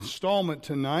installment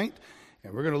tonight.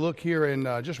 And we're going to look here in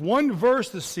just one verse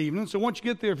this evening. So once you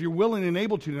get there, if you're willing and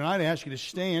able to tonight, I ask you to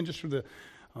stand just for the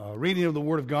reading of the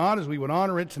Word of God as we would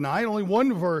honor it tonight. Only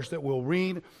one verse that we'll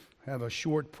read, have a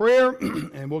short prayer,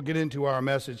 and we'll get into our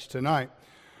message tonight.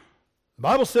 The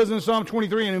Bible says in Psalm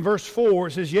 23 and in verse 4,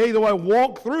 it says, "Yea, though I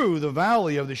walk through the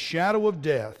valley of the shadow of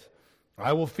death,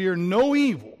 I will fear no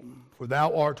evil, for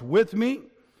thou art with me.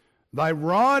 Thy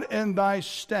rod and thy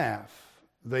staff,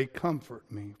 they comfort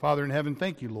me." Father in heaven,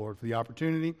 thank you, Lord, for the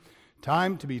opportunity,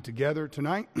 time to be together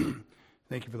tonight.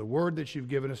 Thank you for the word that you've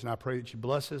given us, and I pray that you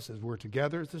bless us as we're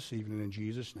together this evening in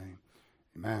Jesus' name.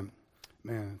 Amen.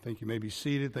 Man, thank you. You may be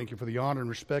seated. Thank you for the honor and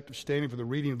respect of standing for the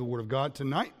reading of the Word of God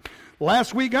tonight.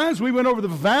 Last week, guys, we went over the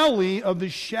valley of the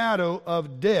shadow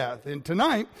of death. And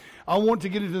tonight, I want to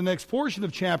get into the next portion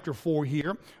of chapter 4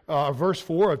 here, verse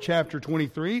 4 of chapter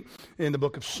 23 in the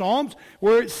book of Psalms,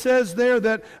 where it says there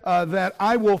that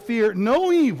I will fear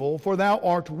no evil, for thou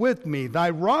art with me.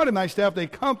 Thy rod and thy staff, they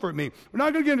comfort me. We're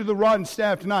not going to get into the rod and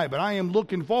staff tonight, but I am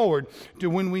looking forward to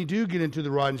when we do get into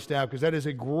the rod and staff, because that is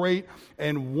a great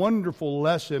and wonderful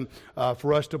lesson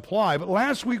for us to apply. But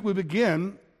last week we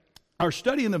began our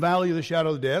study in the valley of the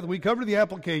shadow of death. We covered the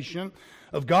application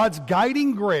of God's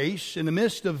guiding grace in the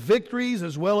midst of victories,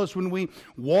 as well as when we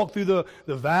walk through the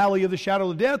valley of the shadow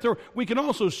of death, or we can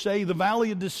also say the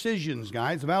valley of decisions,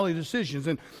 guys, the valley of decisions.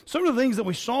 And some of the things that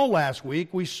we saw last week,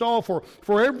 we saw for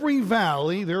every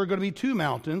valley, there are going to be two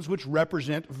mountains which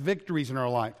represent victories in our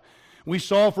life. We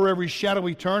saw for every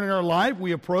shadowy turn in our life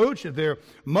we approach that there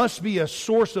must be a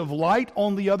source of light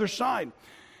on the other side.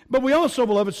 But we also,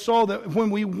 beloved, saw that when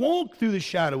we walk through the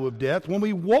shadow of death, when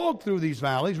we walk through these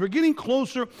valleys, we're getting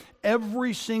closer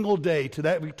every single day to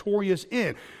that victorious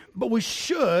end. But we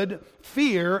should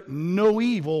fear no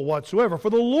evil whatsoever, for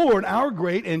the Lord, our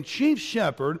great and chief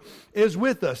shepherd, is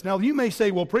with us. Now, you may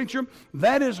say, well, preacher,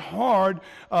 that is hard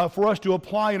for us to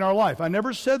apply in our life. I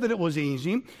never said that it was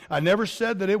easy. I never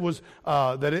said that it was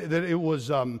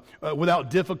without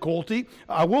difficulty.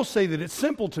 I will say that it's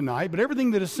simple tonight, but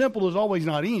everything that is simple is always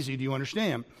not easy. Do you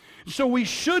understand? So we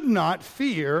should not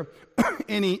fear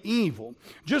any evil.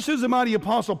 Just as the mighty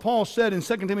apostle Paul said in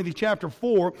 2 Timothy chapter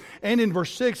 4 and in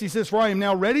verse 6, he says, "For I am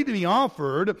now ready to be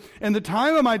offered, and the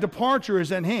time of my departure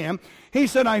is at hand." He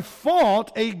said, "I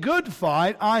fought a good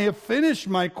fight. I have finished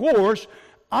my course.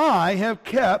 I have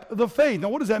kept the faith." Now,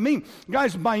 what does that mean?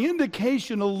 Guys, by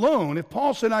indication alone, if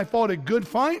Paul said, "I fought a good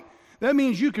fight," that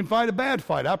means you can fight a bad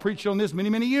fight. I preached on this many,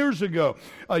 many years ago.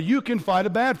 You can fight a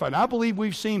bad fight. I believe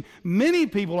we've seen many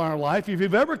people in our life, if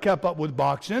you've ever kept up with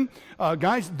boxing,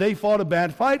 guys, they fought a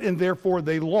bad fight and therefore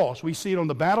they lost. We see it on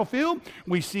the battlefield.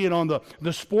 We see it on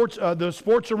the sports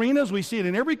arenas. We see it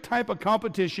in every type of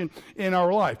competition in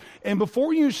our life. And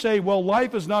before you say, well,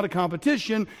 life is not a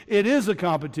competition, it is a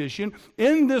competition.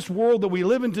 In this world that we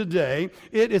live in today,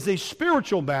 it is a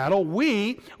spiritual battle.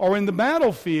 We are in the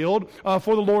battlefield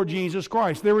for the Lord Jesus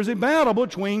Christ. There is a battle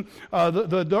between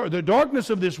the darkness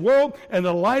of this world and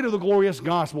the light of the glorious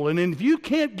gospel. And if you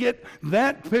can't get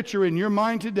that picture in your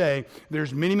mind today,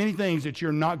 there's many, many things that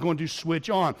you're not going to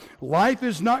switch on. Life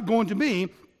is not going to be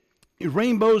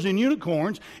rainbows and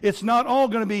unicorns. It's not all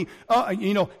going to be,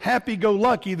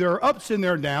 happy-go-lucky. There are ups and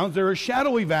there are downs. There are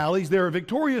shadowy valleys. There are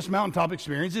victorious mountaintop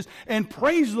experiences. And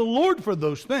praise the Lord for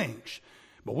those things.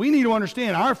 But we need to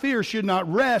understand our fear should not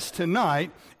rest tonight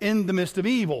in the midst of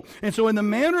evil. And so in the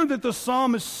manner that the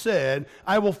psalmist said,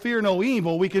 "I will fear no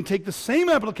evil," we can take the same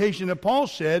application that Paul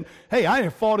said, "Hey, I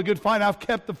have fought a good fight. I've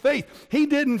kept the faith." He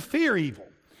didn't fear evil.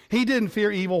 He didn't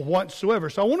fear evil whatsoever.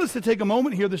 So I want us to take a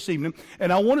moment here this evening,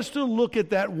 and I want us to look at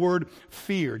that word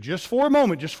fear. Just for a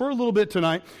moment, just for a little bit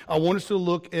tonight, I want us to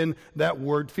look in that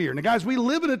word fear. Now, guys, we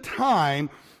live in a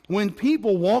time when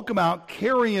people walk about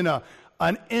carrying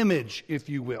an image, if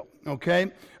you will,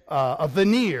 okay? A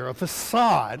veneer, a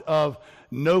facade of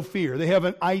no fear. They have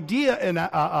an idea and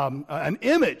an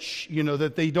image,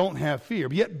 that they don't have fear.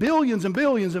 But yet billions and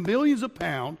billions and billions of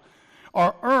pounds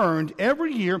are earned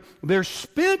every year. They're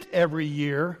spent every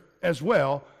year as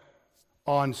well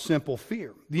on simple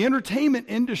fear. The entertainment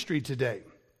industry today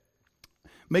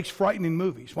makes frightening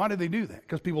movies. Why do they do that?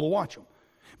 Because people will watch them.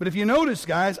 But if you notice,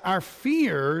 guys, our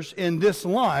fears in this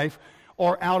life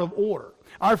are out of order.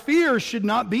 Our fears should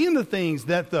not be in the things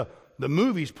that the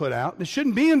movies put out. It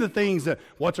shouldn't be in the things that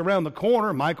what's around the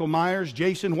corner, Michael Myers,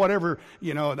 Jason, whatever,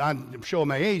 I'm showing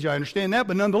my age, I understand that,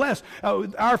 but nonetheless,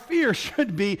 our fear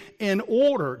should be in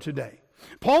order today.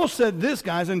 Paul said this,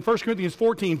 guys, in 1 Corinthians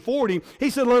 14:40. He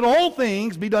said, let all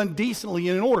things be done decently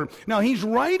and in order. Now, he's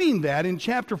writing that in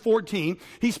chapter 14.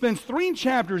 He spends 3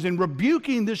 chapters in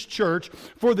rebuking this church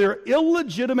for their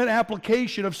illegitimate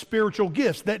application of spiritual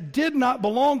gifts that did not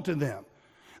belong to them.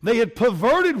 They had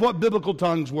perverted what biblical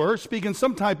tongues were, speaking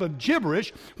some type of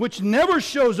gibberish, which never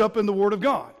shows up in the Word of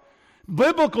God.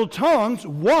 Biblical tongues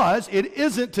was, it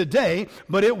isn't today,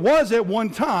 but it was at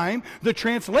one time, the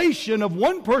translation of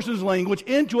one person's language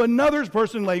into another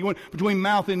person's language between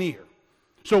mouth and ear.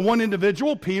 So one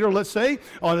individual, Peter, let's say,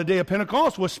 on the day of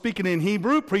Pentecost, was speaking in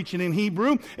Hebrew, preaching in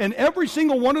Hebrew, and every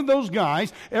single one of those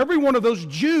guys, every one of those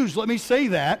Jews, let me say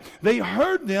that, they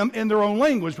heard them in their own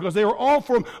language because they were all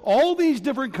from all these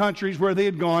different countries where they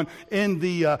had gone in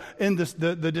the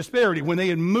disparity. When they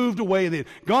had moved away, they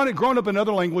had grown up in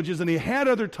other languages, and they had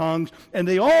other tongues, and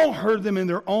they all heard them in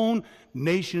their own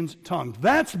nation's tongues.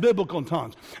 That's biblical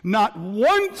tongues. Not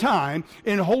one time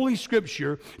in Holy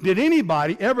Scripture did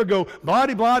anybody ever go,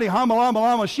 blah-de, blah-de,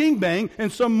 hama-lama-lama, shing-bang,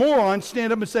 and some moron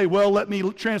stand up and say, well, let me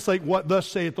translate what thus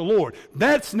saith the Lord.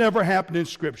 That's never happened in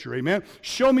Scripture, amen?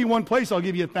 Show me one place, I'll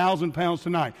give you 1,000 pounds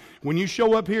tonight. When you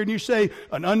show up here and you say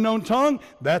an unknown tongue,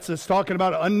 that's us talking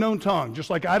about an unknown tongue. Just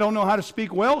like I don't know how to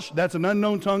speak Welsh, that's an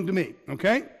unknown tongue to me,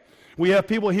 okay? We have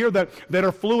people here that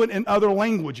are fluent in other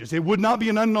languages. It would not be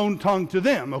an unknown tongue to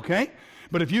them, okay?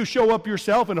 But if you show up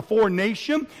yourself in a foreign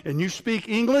nation and you speak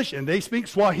English and they speak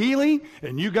Swahili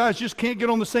and you guys just can't get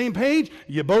on the same page,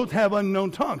 you both have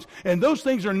unknown tongues. And those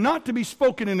things are not to be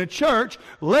spoken in a church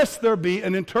lest there be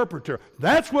an interpreter.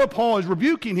 That's what Paul is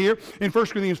rebuking here in 1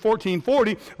 Corinthians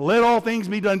 14:40. Let all things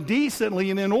be done decently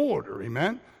and in order.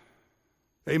 Amen?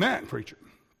 Amen, preacher.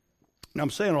 Now I'm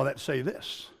saying all that to say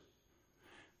this.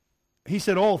 He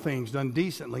said all things done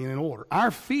decently and in order.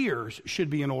 Our fears should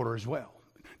be in order as well.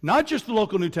 Not just the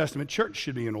local New Testament church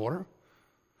should be in order.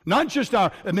 Not just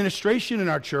our administration in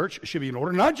our church should be in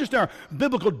order. Not just our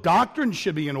biblical doctrine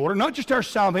should be in order. Not just our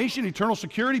salvation, eternal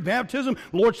security, baptism,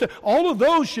 Lord's Supper. All of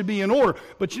those should be in order.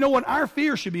 But you know what? Our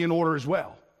fears should be in order as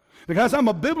well. Because I'm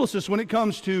a biblicist when it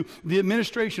comes to the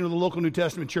administration of the local New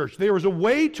Testament church. There is a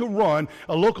way to run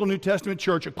a local New Testament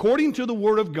church according to the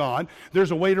Word of God. There's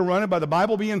a way to run it by the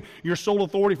Bible being your sole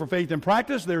authority for faith and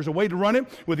practice. There's a way to run it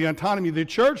with the autonomy of the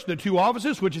church, the 2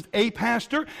 offices, which is a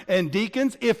pastor and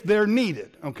deacons if they're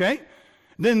needed, okay?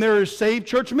 Then there is saved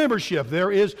church membership.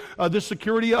 There is the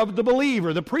security of the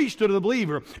believer, the priesthood of the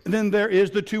believer. And then there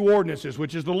is the 2 ordinances,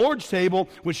 which is the Lord's table,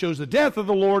 which shows the death of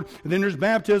the Lord. And then there's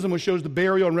baptism, which shows the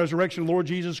burial and resurrection of the Lord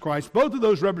Jesus Christ. Both of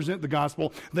those represent the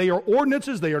gospel. They are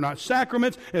ordinances. They are not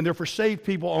sacraments. And they're for saved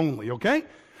people only, okay?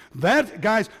 That,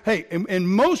 guys, hey, and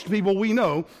most people we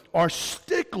know are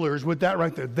sticklers with that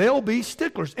right there. They'll be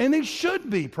sticklers. And they should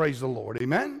be, praise the Lord,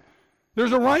 amen?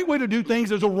 There's a right way to do things.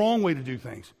 There's a wrong way to do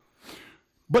things.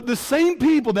 But the same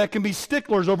people that can be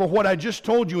sticklers over what I just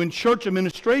told you in church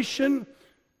administration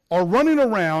are running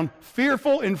around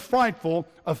fearful and frightful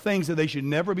of things that they should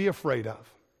never be afraid of.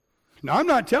 Now, I'm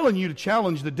not telling you to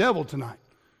challenge the devil tonight.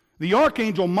 The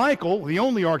Archangel Michael, the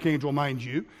only archangel, mind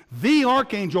you, the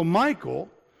Archangel Michael,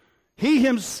 he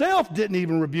himself didn't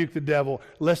even rebuke the devil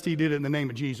lest he did it in the name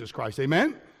of Jesus Christ.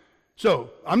 Amen?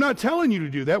 So, I'm not telling you to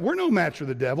do that. We're no match for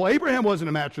the devil. Abraham wasn't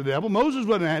a match for the devil. Moses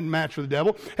wasn't a match for the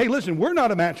devil. Hey, listen, we're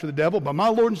not a match for the devil, but my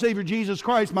Lord and Savior Jesus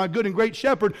Christ, my good and great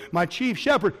shepherd, my chief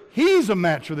shepherd, he's a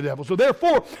match for the devil. So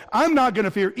therefore, I'm not going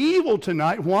to fear evil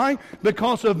tonight. Why?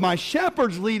 Because of my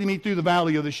shepherds leading me through the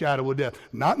valley of the shadow of death.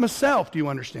 Not myself, do you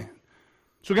understand?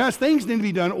 So guys, things need to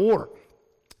be done in order.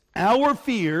 Our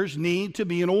fears need to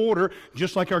be in order,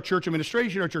 just like our church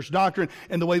administration, our church doctrine,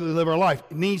 and the way we live our life.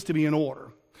 It needs to be in order.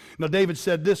 Now, David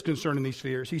said this concerning these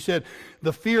fears. He said,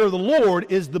 the fear of the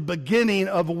Lord is the beginning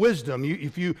of wisdom.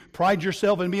 If you pride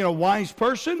yourself in being a wise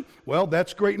person, well,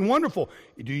 that's great and wonderful.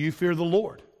 Do you fear the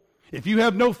Lord? If you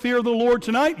have no fear of the Lord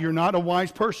tonight, you're not a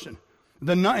wise person.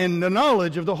 And the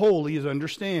knowledge of the holy is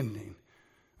understanding.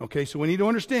 Okay, so we need to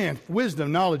understand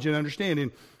wisdom, knowledge, and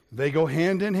understanding. They go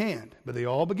hand in hand, but they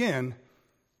all begin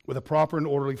with a proper and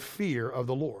orderly fear of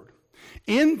the Lord.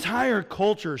 Entire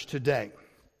cultures today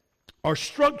are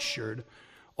structured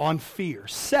on fear.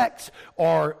 Sects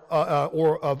are,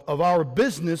 of our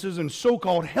businesses and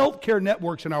so-called healthcare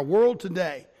networks in our world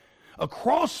today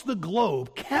across the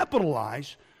globe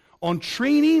capitalize on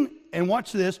training and,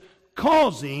 watch this,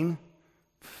 causing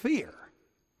fear.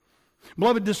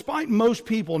 Beloved, despite most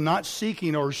people not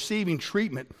seeking or receiving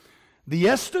treatment, the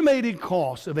estimated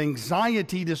cost of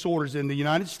anxiety disorders in the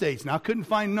United States, now I couldn't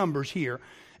find numbers here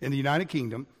in the United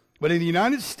Kingdom, but in the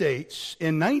United States,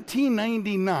 in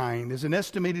 1999, is an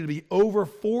estimated to be over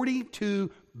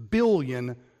 $42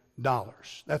 billion.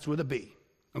 That's with a B,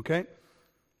 okay?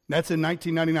 That's in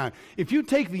 1999. If you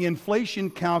take the inflation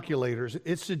calculators,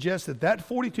 it suggests that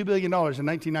 $42 billion in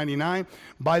 1999,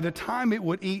 by the time you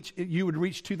would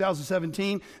reach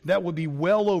 2017, that would be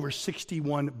well over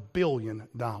 $61 billion.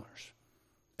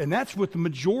 And that's with the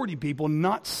majority of people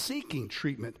not seeking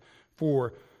treatment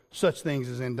for such things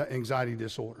as anxiety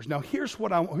disorders. Now, here's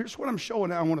what I'm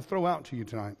showing. I want to throw out to you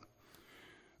tonight.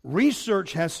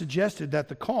 Research has suggested that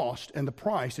the cost and the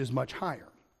price is much higher.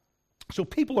 So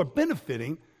people are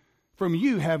benefiting from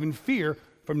you having fear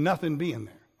from nothing being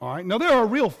there. All right. Now, there are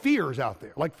real fears out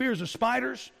there, like fears of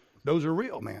spiders. Those are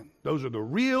real, man. Those are the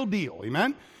real deal.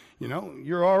 Amen. You know,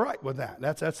 you're all right with that.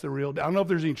 That's the real deal. I don't know if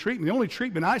there's any treatment. The only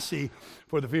treatment I see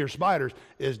for the fear of spiders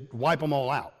is wipe them all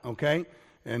out. Okay.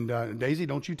 And Daisy,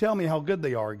 don't you tell me how good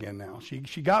they are again now.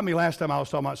 She got me last time I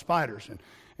was talking about spiders,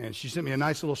 and she sent me a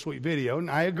nice little sweet video, and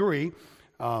I agree.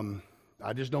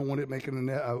 I just don't want it making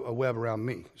a web around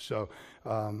me. So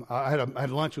I had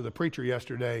lunch with a preacher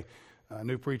yesterday, a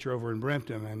new preacher over in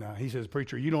Brampton, and he says,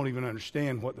 "Preacher, you don't even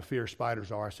understand what the fear of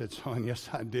spiders are." I said, "Son, yes,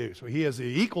 I do." So he has the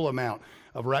equal amount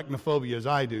of arachnophobia as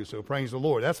I do, so praise the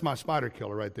Lord. That's my spider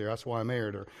killer right there. That's why I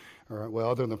married her. Well,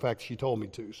 other than the fact she told me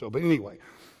to. So, but anyway.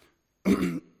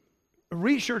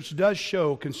 Research does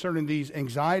show concerning these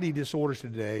anxiety disorders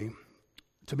today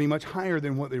to be much higher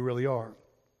than what they really are.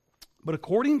 But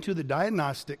according to the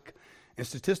Diagnostic and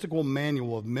Statistical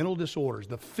Manual of Mental Disorders,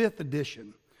 the 5th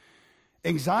edition,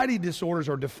 anxiety disorders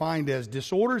are defined as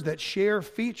disorders that share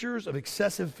features of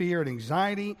excessive fear and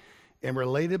anxiety and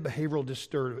related behavioral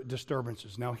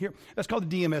disturbances. Now here, that's called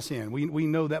the DMSN. We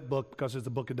know that book because it's the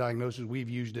book of diagnosis. We've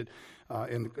used it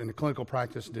in the clinical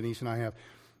practice, Denise and I have.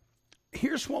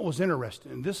 Here's what was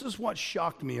interesting. This is what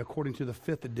shocked me according to the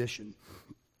 5th edition.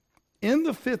 In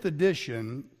the 5th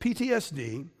edition,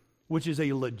 PTSD, which is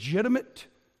a legitimate,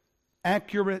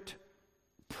 accurate,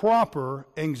 proper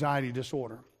anxiety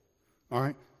disorder, all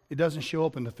right, it doesn't show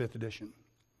up in the 5th edition.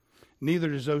 Neither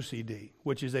does OCD,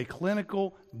 which is a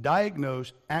clinical,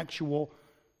 diagnosed, actual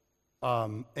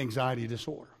anxiety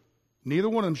disorder. Neither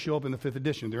one of them show up in the 5th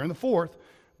edition. They're in the 4th,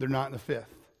 they're not in the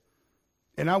 5th.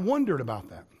 And I wondered about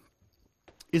that.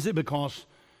 Is it because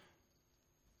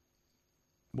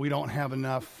we don't have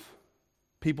enough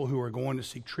people who are going to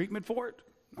seek treatment for it?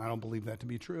 I don't believe that to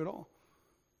be true at all.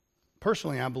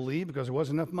 Personally, I believe because there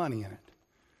wasn't enough money in it.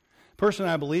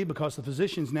 Personally, I believe because the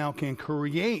physicians now can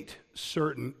create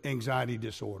certain anxiety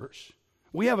disorders.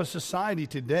 We have a society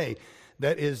today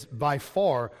that is by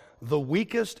far the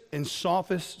weakest and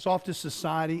softest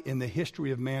society in the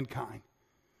history of mankind.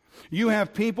 You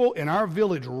have people in our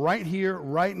village right here,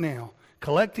 right now,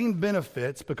 collecting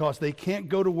benefits because they can't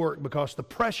go to work because the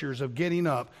pressures of getting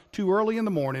up too early in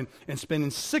the morning and spending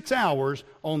 6 hours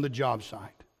on the job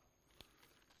site.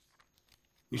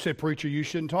 You say, "Preacher, you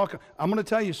shouldn't talk." I'm going to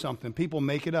tell you something. People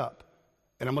make it up.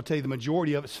 And I'm going to tell you the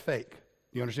majority of it's fake.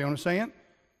 You understand what I'm saying?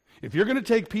 If you're going to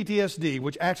take PTSD,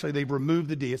 which actually they've removed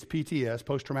the D, it's PTS,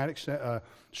 post-traumatic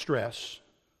stress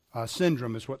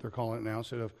syndrome is what they're calling it now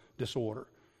instead of disorder.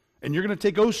 And you're going to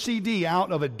take OCD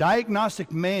out of a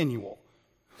diagnostic manual.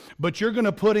 But you're going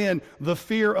to put in the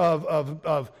fear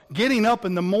of getting up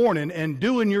in the morning and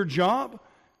doing your job?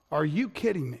 Are you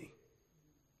kidding me?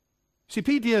 See,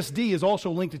 PTSD is also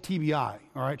linked to TBI,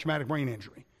 all right, traumatic brain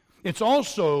injury. It's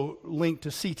also linked to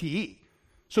CTE.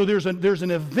 So there's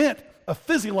an event, a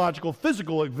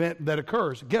physical event that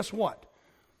occurs. Guess what?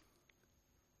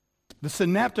 The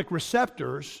synaptic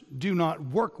receptors do not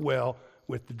work well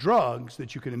with the drugs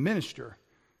that you can administer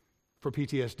for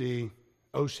PTSD,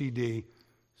 OCD,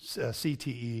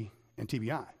 CTE, and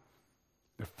TBI.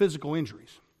 They're physical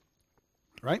injuries,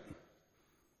 right?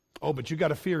 Oh, but you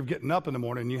got a fear of getting up in the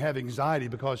morning and you have anxiety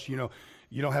because, you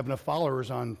don't have enough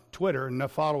followers on Twitter and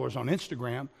enough followers on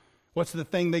Instagram. What's the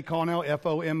thing they call now,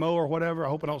 FOMO or whatever? I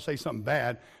hope I don't say something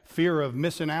bad. Fear of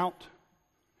missing out.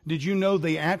 Did you know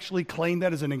they actually claim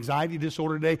that as an anxiety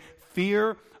disorder today?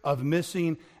 Fear of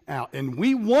missing out. And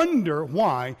we wonder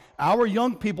why our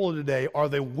young people today are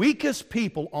the weakest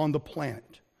people on the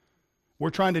planet. We're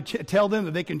trying to tell them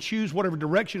that they can choose whatever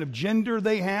direction of gender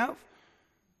they have,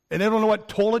 and they don't know what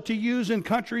toilet to use in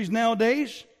countries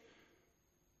nowadays.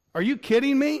 Are you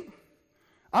kidding me?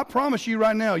 I promise you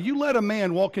right now, you let a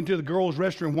man walk into the girls'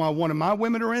 restroom while one of my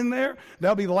women are in there,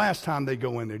 that'll be the last time they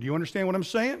go in there. Do you understand what I'm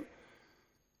saying?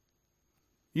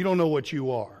 You don't know what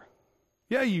you are.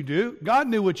 Yeah, you do. God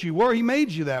knew what you were. He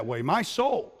made you that way. My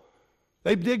soul.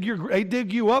 They dig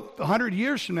you up 100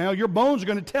 years from now. Your bones are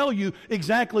going to tell you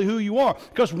exactly who you are.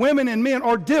 Because women and men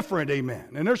are different, amen.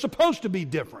 And they're supposed to be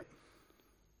different.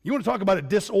 You want to talk about a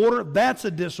disorder? That's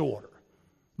a disorder.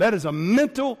 That is a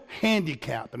mental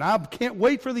handicap. And I can't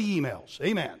wait for the emails.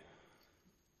 Amen.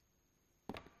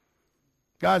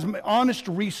 Guys, honest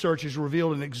research has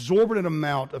revealed an exorbitant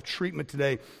amount of treatment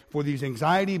today for these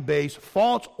anxiety-based,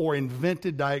 false, or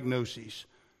invented diagnoses.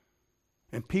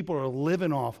 And people are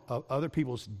living off of other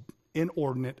people's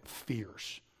inordinate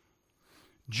fears.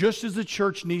 Just as the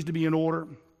church needs to be in order,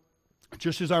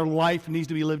 just as our life needs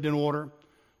to be lived in order,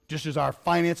 just as our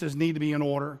finances need to be in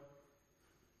order,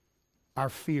 our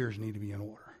fears need to be in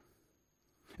order.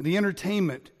 The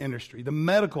entertainment industry, the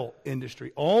medical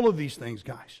industry, all of these things,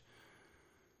 guys,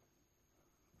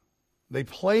 they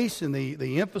place and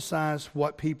they emphasize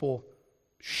what people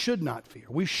should not fear.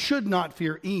 We should not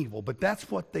fear evil, but that's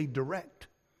what they direct.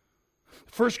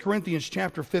 1 Corinthians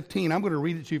chapter 15, I'm going to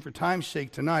read it to you for time's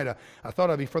sake tonight. I thought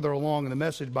I'd be further along in the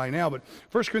message by now, but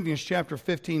 1 Corinthians chapter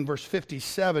 15, verse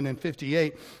 57 and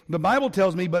 58, the Bible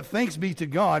tells me, "But thanks be to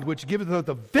God, which giveth us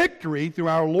the victory through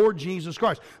our Lord Jesus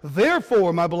Christ.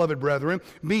 Therefore, my beloved brethren,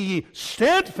 be ye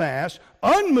steadfast,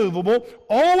 unmovable,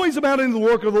 always abounding in the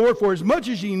work of the Lord, for as much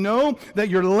as ye know that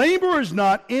your labor is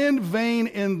not in vain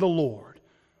in the Lord."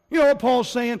 You know what Paul's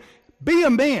saying? Be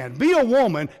a man, be a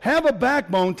woman, have a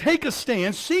backbone, take a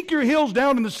stand, seek your heels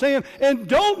down in the sand, and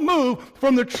don't move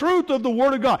from the truth of the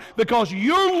Word of God, because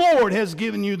your Lord has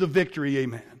given you the victory,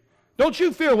 amen. Don't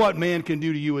you fear what man can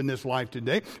do to you in this life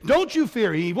today. Don't you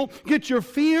fear evil. Get your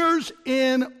fears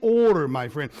in order, my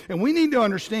friend. And we need to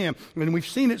understand, and we've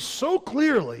seen it so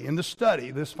clearly in the study,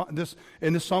 in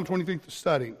this Psalm 23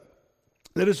 study,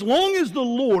 that as long as the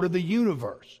Lord of the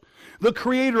universe, the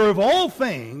creator of all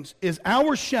things, is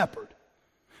our shepherd,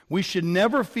 we should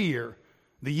never fear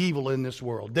the evil in this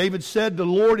world. David said, "The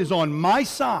Lord is on my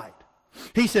side."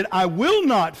 He said, "I will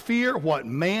not fear what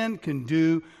man can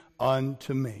do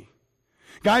unto me."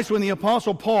 Guys, when the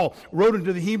Apostle Paul wrote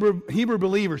into the Hebrew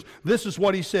believers, this is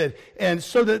what he said, "And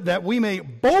so that we may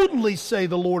boldly say,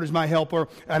 the Lord is my helper,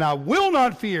 and I will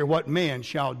not fear what man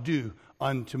shall do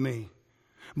unto me."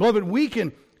 Beloved, we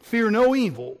can fear no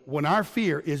evil when our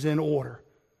fear is in order.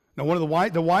 Now, one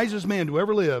of the wisest men to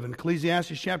ever live, in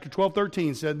Ecclesiastes chapter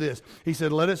 12:13, said this. He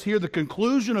said, "Let us hear the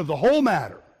conclusion of the whole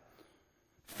matter.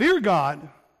 Fear God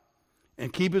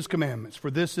and keep His commandments, for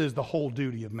this is the whole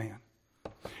duty of man."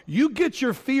 You get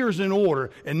your fears in order,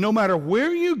 and no matter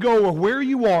where you go or where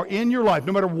you are in your life,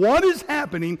 no matter what is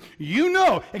happening, you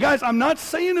know. And guys, I'm not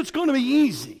saying it's going to be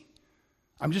easy.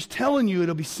 I'm just telling you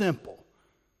it'll be simple.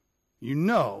 You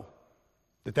know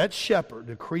that shepherd,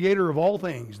 the creator of all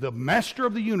things, the master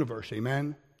of the universe,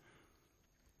 amen,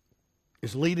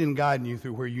 is leading and guiding you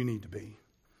through where you need to be.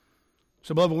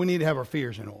 So, beloved, we need to have our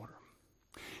fears in order.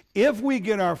 If we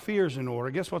get our fears in order,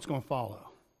 guess what's going to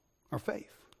follow? Our faith.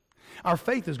 Our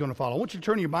faith is going to follow. I want you to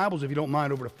turn your Bibles, if you don't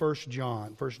mind, over to 1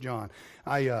 John. 1 John.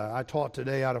 I taught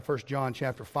today out of 1 John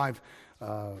chapter 5,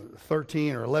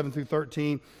 13 or 11 through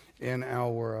 13 in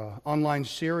our online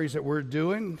series that we're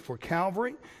doing for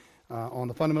Calvary. On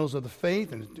the fundamentals of the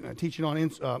faith and teaching on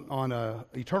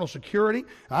eternal security.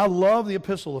 I love the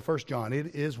epistle of 1 John.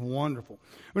 It is wonderful.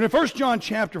 But in 1 John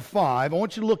chapter 5, I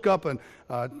want you to look up and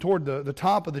toward the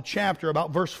top of the chapter,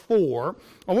 about verse 4.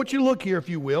 I want you to look here, if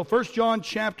you will. 1 John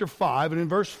chapter 5, and in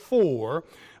verse 4,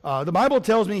 the Bible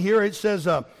tells me here, it says,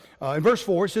 in verse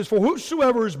 4, it says, "For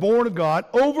whosoever is born of God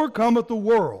overcometh the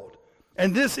world.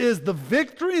 And this is the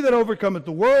victory that overcometh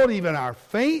the world, even our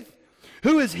faith.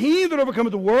 Who is he that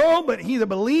overcometh the world, but he that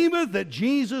believeth that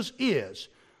Jesus is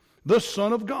the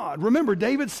Son of God?" Remember,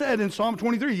 David said in Psalm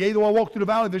 23, "Yea, though I walk through the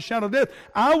valley of the shadow of death,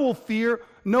 I will fear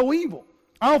no evil."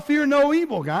 I'll fear no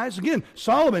evil, guys. Again,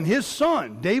 Solomon, his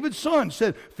son, David's son,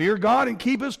 said, "Fear God and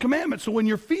keep His commandments." So when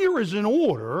your fear is in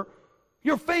order,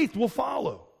 your faith will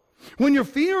follow. When your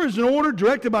fear is in order,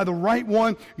 directed by the right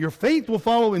one, your faith will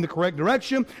follow in the correct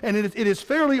direction. And it is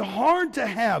fairly hard to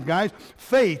have, guys,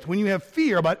 faith when you have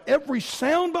fear about every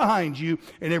sound behind you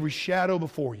and every shadow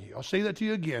before you. I'll say that to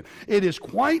you again. It is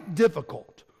quite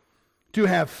difficult to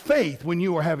have faith when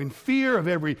you are having fear of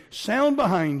every sound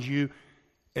behind you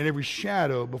and every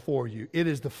shadow before you. It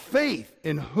is the faith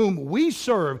in whom we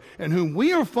serve and whom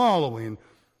we are following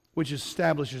which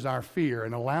establishes our fear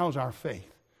and allows our faith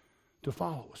to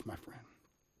follow us, my friend.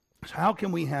 So how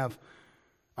can we have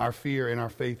our fear and our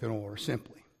faith in order?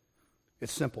 Simply.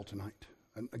 It's simple tonight.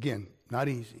 And again, not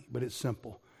easy, but it's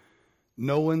simple.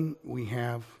 Knowing we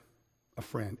have a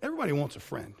friend. Everybody wants a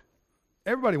friend.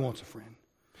 Everybody wants a friend.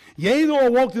 "Yea, though I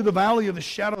walk through the valley of the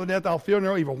shadow of death, I'll fear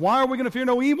no evil." Why are we going to fear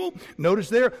no evil? Notice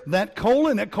there, that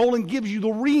colon gives you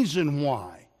the reason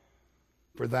why.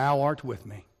 "For thou art with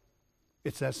me."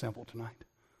 It's that simple tonight.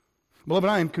 Beloved,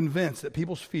 I am convinced that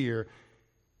people's fear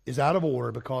is out of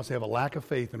order because they have a lack of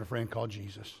faith in a friend called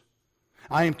Jesus.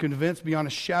 I am convinced beyond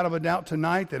a shadow of a doubt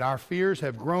tonight that our fears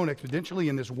have grown exponentially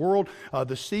in this world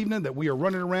this evening, that we are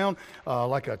running around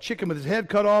like a chicken with his head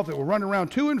cut off, that we're running around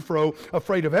to and fro,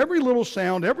 afraid of every little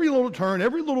sound, every little turn,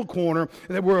 every little corner,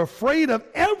 and that we're afraid of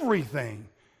everything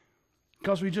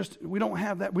because we don't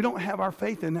have that. We don't have our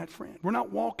faith in that friend. We're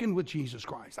not walking with Jesus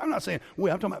Christ. I'm not saying I'm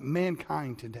talking about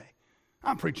mankind today.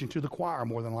 I'm preaching to the choir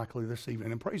more than likely this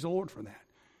evening, and praise the Lord for that.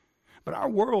 But our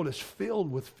world is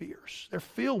filled with fears. They're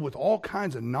filled with all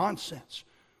kinds of nonsense.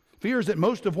 Fears that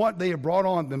most of what they have brought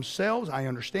on themselves, I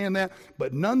understand that,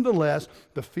 but nonetheless,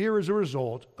 the fear is a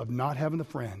result of not having the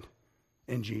friend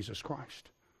in Jesus Christ.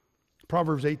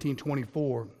 Proverbs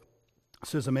 18:24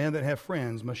 says, a man that hath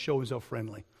friends must show himself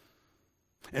friendly.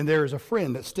 And there is a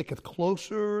friend that sticketh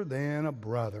closer than a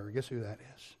brother. Guess who that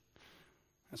is?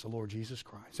 That's the Lord Jesus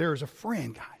Christ. There is a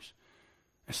friend, guys,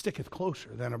 that sticketh closer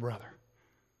than a brother.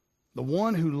 The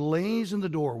one who lays in the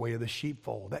doorway of the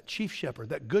sheepfold, that chief shepherd,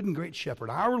 that good and great shepherd,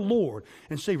 our Lord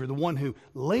and Savior, the one who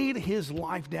laid his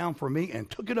life down for me and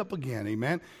took it up again,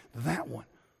 amen, that one.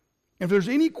 If there's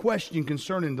any question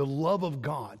concerning the love of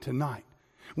God tonight,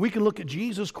 we can look at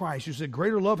Jesus Christ, who said,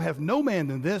 greater love hath no man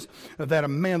than this, that a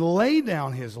man lay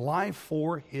down his life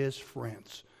for his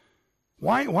friends.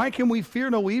 Why can we fear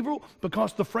no evil?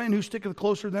 Because the friend who sticketh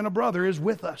closer than a brother is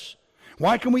with us.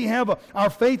 Why can we have our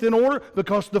faith in order?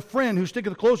 Because the friend who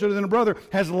sticketh closer than a brother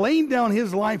has laid down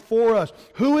his life for us.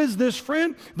 Who is this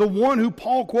friend? The one who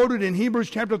Paul quoted in Hebrews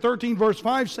chapter 13, verse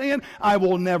 5, saying, I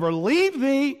will never leave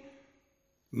thee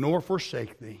nor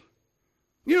forsake thee.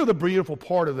 You know the beautiful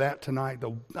part of that tonight,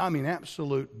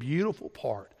 absolute beautiful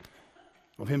part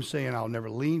of him saying, I'll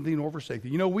never leave thee nor forsake thee.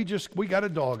 You know, we got a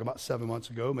dog about 7 months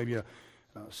ago, maybe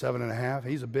 7.5.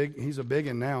 He's a big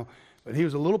one now, but he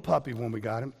was a little puppy when we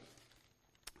got him.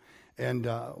 And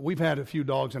we've had a few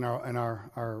dogs in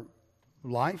our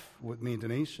life with me and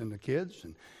Denise and the kids,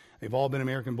 and they've all been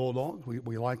American Bulldogs.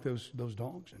 We like those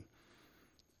dogs.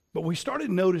 But we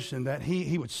started noticing that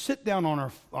he would sit down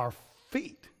on our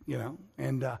feet, you know,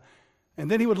 and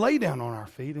then he would lay down on our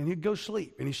feet and he'd go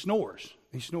sleep, and he snores.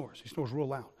 He snores real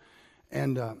loud.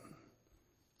 And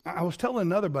I was telling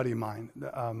another buddy of mine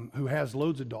who has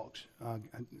loads of dogs,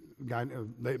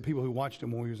 people who watched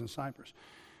him when he was in Cyprus.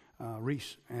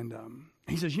 Reese, and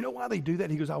he says, you know why they do that?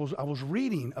 He goes, I was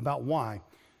reading about why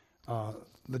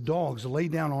the dogs lay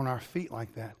down on our feet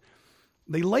like that.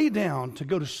 They lay down to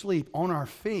go to sleep on our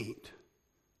feet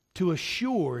to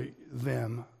assure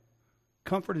them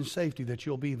comfort and safety that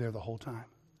you'll be there the whole time.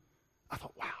 I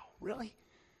thought, wow, really?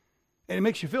 And it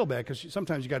makes you feel bad because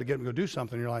sometimes you got to get him to go do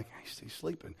something. And you're like, he's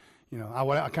sleeping. You know,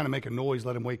 I kind of make a noise,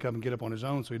 let him wake up and get up on his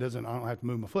own so I don't have to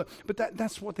move my foot. But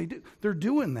that's what they do. They're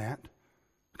doing that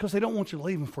because they don't want you to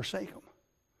leave and forsake them.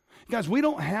 Guys, we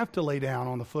don't have to lay down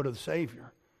on the foot of the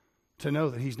Savior to know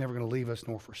that he's never going to leave us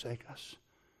nor forsake us.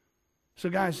 So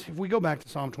guys, if we go back to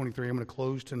Psalm 23, I'm going to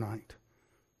close tonight.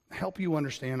 Help you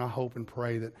understand, I hope and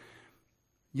pray that,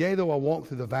 yea, though I walk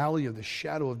through the valley of the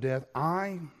shadow of death,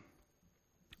 I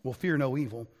will fear no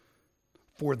evil,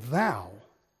 for thou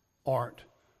art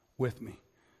with me.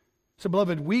 So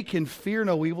beloved, we can fear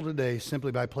no evil today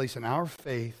simply by placing our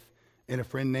faith in a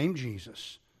friend named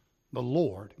Jesus, the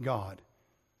Lord God,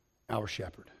 our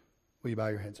shepherd. Will you bow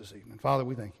your heads this evening? Father,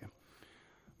 we thank you.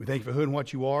 We thank you for who and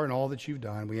what you are and all that you've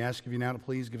done. We ask of you now to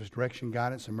please give us direction,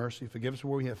 guidance, and mercy. Forgive us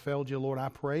where we have failed you, Lord, I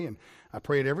pray. And I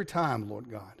pray it every time, Lord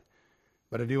God.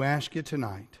 But I do ask you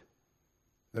tonight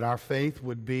that our faith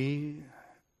would be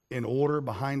in order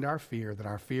behind our fear, that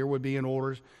our fear would be in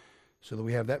order so that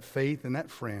we have that faith and that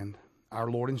friend,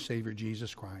 our Lord and Savior,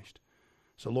 Jesus Christ.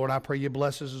 So, Lord, I pray you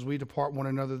bless us as we depart one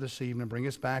another this evening. Bring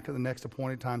us back at the next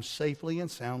appointed time safely and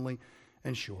soundly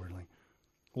and surely.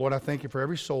 Lord, I thank you for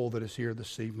every soul that is here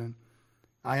this evening.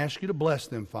 I ask you to bless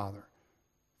them, Father,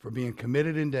 for being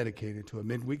committed and dedicated to a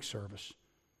midweek service.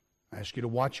 I ask you to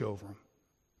watch over them.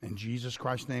 In Jesus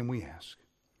Christ's name we ask.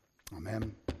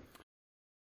 Amen.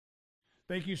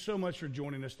 Thank you so much for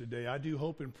joining us today. I do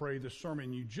hope and pray the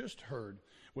sermon you just heard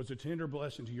was a tender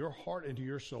blessing to your heart and to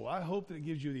your soul. I hope that it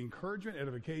gives you the encouragement,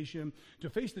 edification to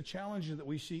face the challenges that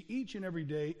we see each and every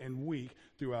day and week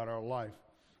throughout our life.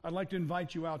 I'd like to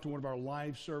invite you out to one of our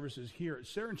live services here at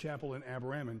Saron Chapel in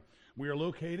Aberraman. We are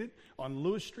located on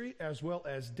Lewis Street as well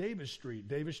as Davis Street.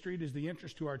 Davis Street is the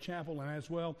entrance to our chapel, and as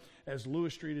well as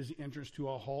Lewis Street is the entrance to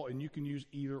our hall, and you can use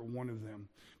either one of them.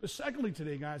 But secondly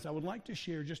today, guys, I would like to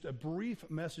share just a brief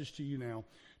message to you now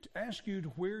to ask you to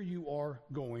where you are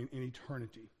going in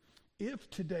eternity. If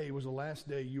today was the last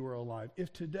day you were alive,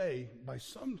 if today, by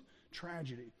some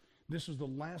tragedy, this was the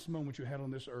last moment you had on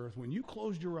this earth, when you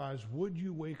closed your eyes, would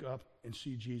you wake up and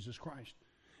see Jesus Christ?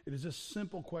 It is a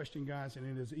simple question, guys, and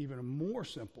it is even a more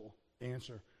simple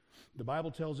answer. The Bible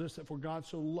tells us that for God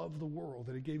so loved the world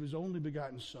that he gave his only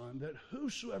begotten Son, that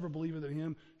whosoever believeth in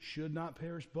him should not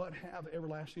perish but have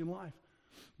everlasting life.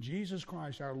 Jesus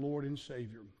Christ, our Lord and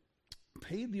Savior,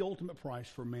 paid the ultimate price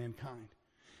for mankind.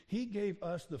 He gave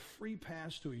us the free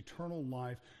pass to eternal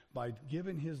life by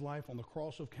giving his life on the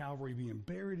cross of Calvary, being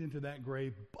buried into that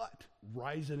grave, but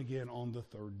rising again on the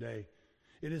third day.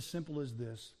 It is simple as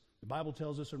this. The Bible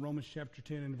tells us in Romans chapter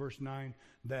 10 and verse 9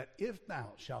 that if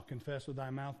thou shalt confess with thy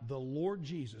mouth the Lord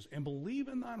Jesus and believe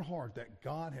in thine heart that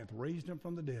God hath raised him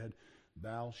from the dead,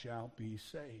 thou shalt be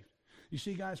saved. You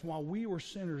see, guys, while we were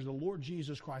sinners, the Lord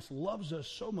Jesus Christ loves us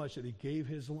so much that he gave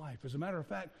his life. As a matter of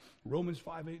fact, Romans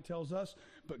 5:8 tells us,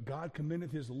 but God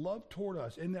commendeth his love toward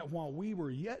us in that while we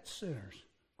were yet sinners,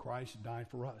 Christ died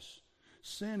for us.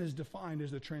 Sin is defined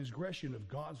as the transgression of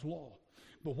God's law.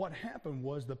 But what happened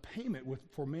was the payment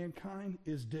for mankind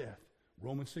is death.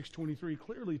 Romans 6:23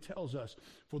 clearly tells us,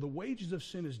 for the wages of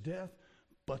sin is death,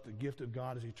 but the gift of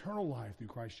God is eternal life through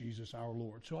Christ Jesus our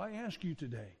Lord. So I ask you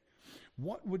today,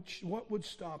 what would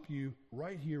stop you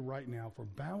right here, right now,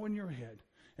 from bowing your head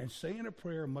and saying a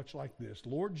prayer much like this?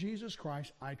 Lord Jesus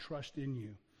Christ, I trust in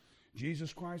you.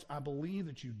 Jesus Christ, I believe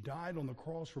that you died on the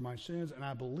cross for my sins, and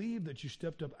I believe that you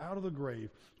stepped up out of the grave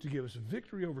to give us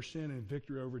victory over sin and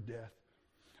victory over death.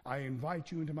 I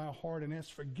invite you into my heart and ask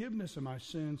forgiveness of my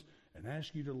sins and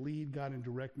ask you to lead, God, and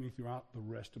direct me throughout the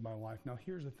rest of my life. Now,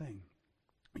 here's the thing.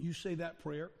 You say that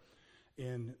prayer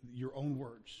in your own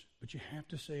words, but you have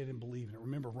to say it and believe in it.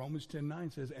 Remember, Romans 10:9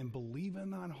 says, and believe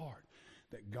in thine heart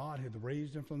that God hath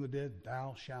raised him from the dead,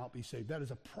 thou shalt be saved. That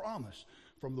is a promise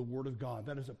from the Word of God.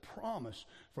 That is a promise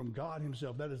from God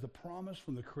himself. That is the promise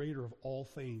from the Creator of all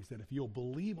things, that if you'll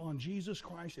believe on Jesus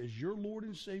Christ as your Lord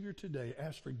and Savior today,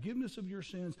 ask forgiveness of your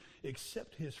sins,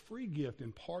 accept his free gift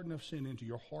and pardon of sin into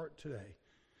your heart today,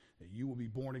 that you will be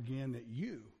born again, that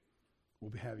you will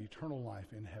have eternal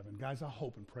life in heaven. Guys, I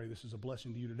hope and pray this is a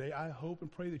blessing to you today. I hope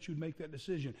and pray that you'd make that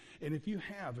decision. And if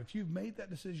you've made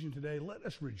that decision today, let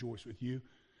us rejoice with you.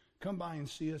 Come by and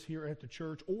see us here at the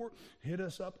church, or hit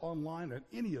us up online at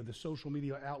any of the social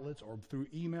media outlets or through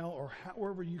email or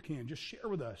however you can. Just share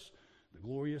with us the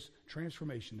glorious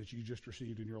transformation that you just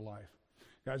received in your life.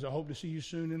 Guys, I hope to see you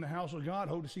soon in the house of God.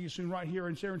 Hope to see you soon right here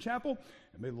in Sharon Chapel.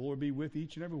 And may the Lord be with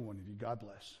each and every one of you. God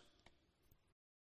bless.